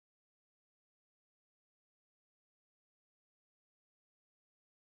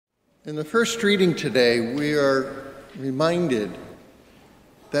In the first reading today, we are reminded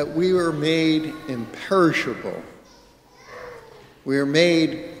that we are made imperishable. We are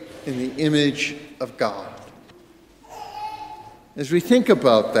made in the image of God. As we think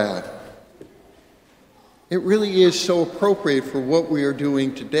about that, it really is so appropriate for what we are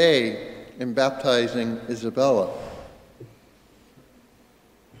doing today in baptizing Isabella.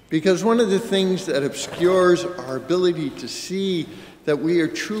 Because one of the things that obscures our ability to see that we are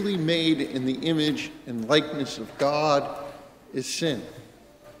truly made in the image and likeness of God is sin.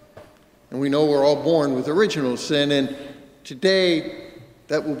 And we know we're all born with original sin, and today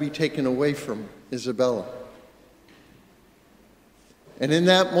that will be taken away from Isabella. And in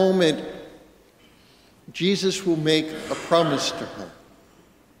that moment, Jesus will make a promise to her.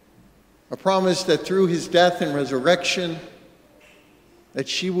 A promise that through his death and resurrection, that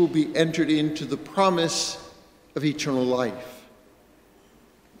she will be entered into the promise of eternal life.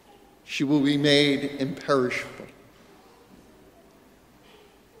 She will be made imperishable.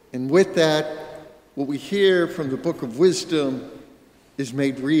 And with that, what we hear from the book of wisdom is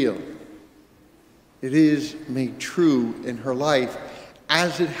made real. It is made true in her life,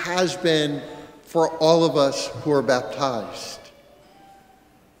 as it has been for all of us who are baptized.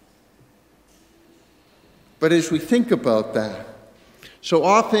 But as we think about that, so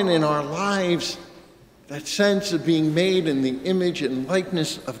often in our lives, that sense of being made in the image and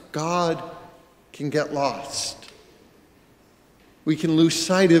likeness of God can get lost. We can lose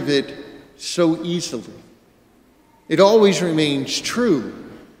sight of it so easily. It always remains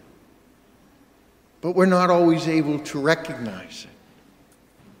true, but we're not always able to recognize it.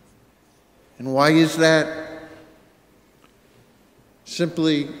 And why is that?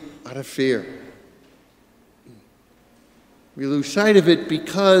 Simply out of fear. We lose sight of it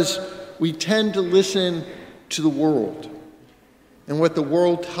because we tend to listen to the world and what the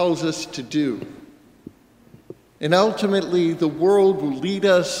world tells us to do. And ultimately, the world will lead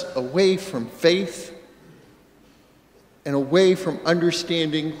us away from faith and away from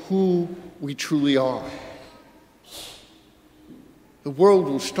understanding who we truly are. The world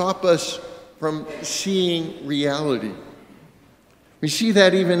will stop us from seeing reality. We see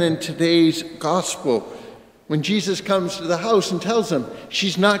that even in today's gospel. When Jesus comes to the house and tells them,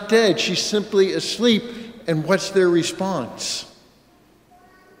 she's not dead, she's simply asleep, and what's their response?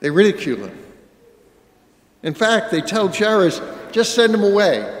 They ridicule him. In fact, they tell Jairus, just send him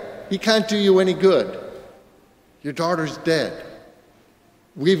away. He can't do you any good. Your daughter's dead.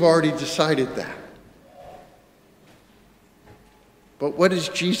 We've already decided that. But what is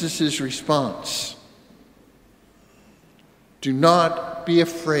Jesus' response? Do not be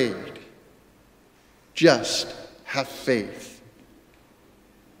afraid. Just have faith.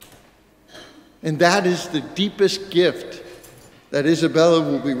 And that is the deepest gift that Isabella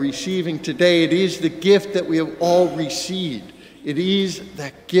will be receiving today. It is the gift that we have all received. It is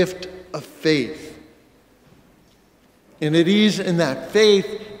that gift of faith. And it is in that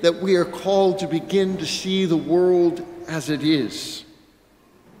faith that we are called to begin to see the world as it is.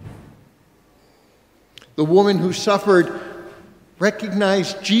 The woman who suffered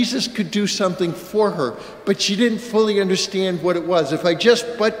recognized Jesus could do something for her, but she didn't fully understand what it was. If I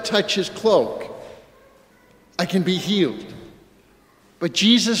just but touch his cloak, I can be healed. But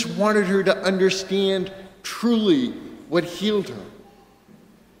Jesus wanted her to understand truly what healed her.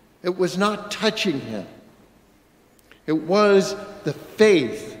 It was not touching him. It was the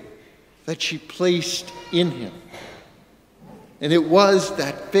faith that she placed in him. And it was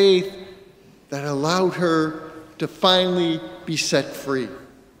that faith that allowed her to finally be set free.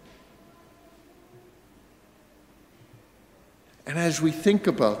 And as we think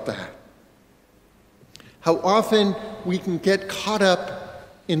about that, how often we can get caught up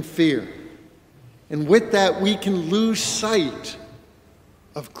in fear. And with that, we can lose sight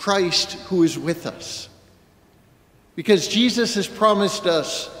of Christ who is with us. Because Jesus has promised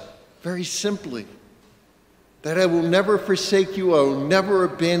us very simply that I will never forsake you, I will never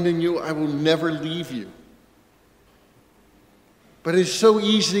abandon you, I will never leave you. But it's so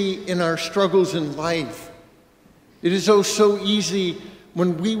easy in our struggles in life. It is so easy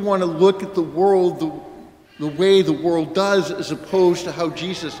when we want to look at the world the way the world does as opposed to how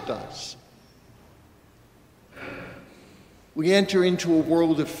Jesus does. We enter into a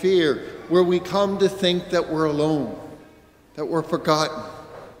world of fear where we come to think that we're alone, that we're forgotten.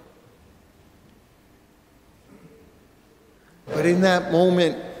 But in that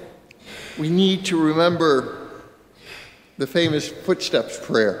moment, we need to remember the famous footsteps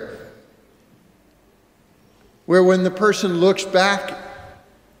prayer, where when the person looks back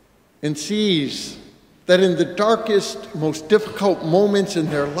and sees that in the darkest, most difficult moments in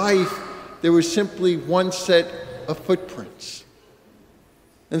their life, there was simply one set of footprints.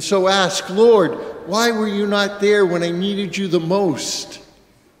 And so ask, Lord, why were you not there when I needed you the most?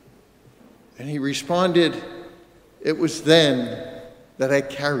 And he responded, it was then that I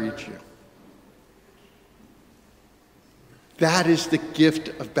carried you. That is the gift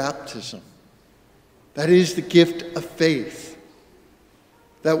of baptism. That is the gift of faith.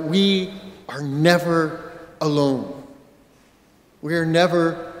 That we are never alone. We are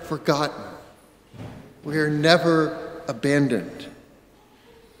never forgotten. We are never abandoned.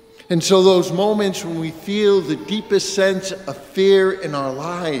 And so those moments when we feel the deepest sense of fear in our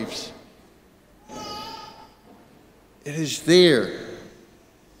lives, it is there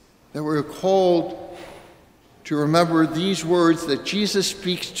that we're called to remember these words that Jesus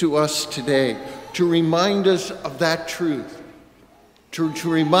speaks to us today, to remind us of that truth, to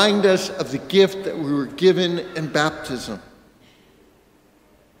remind us of the gift that we were given in baptism,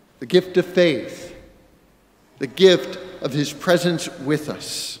 the gift of faith, the gift of his presence with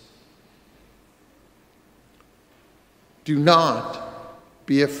us. Do not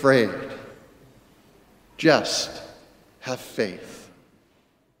be afraid. Just have faith.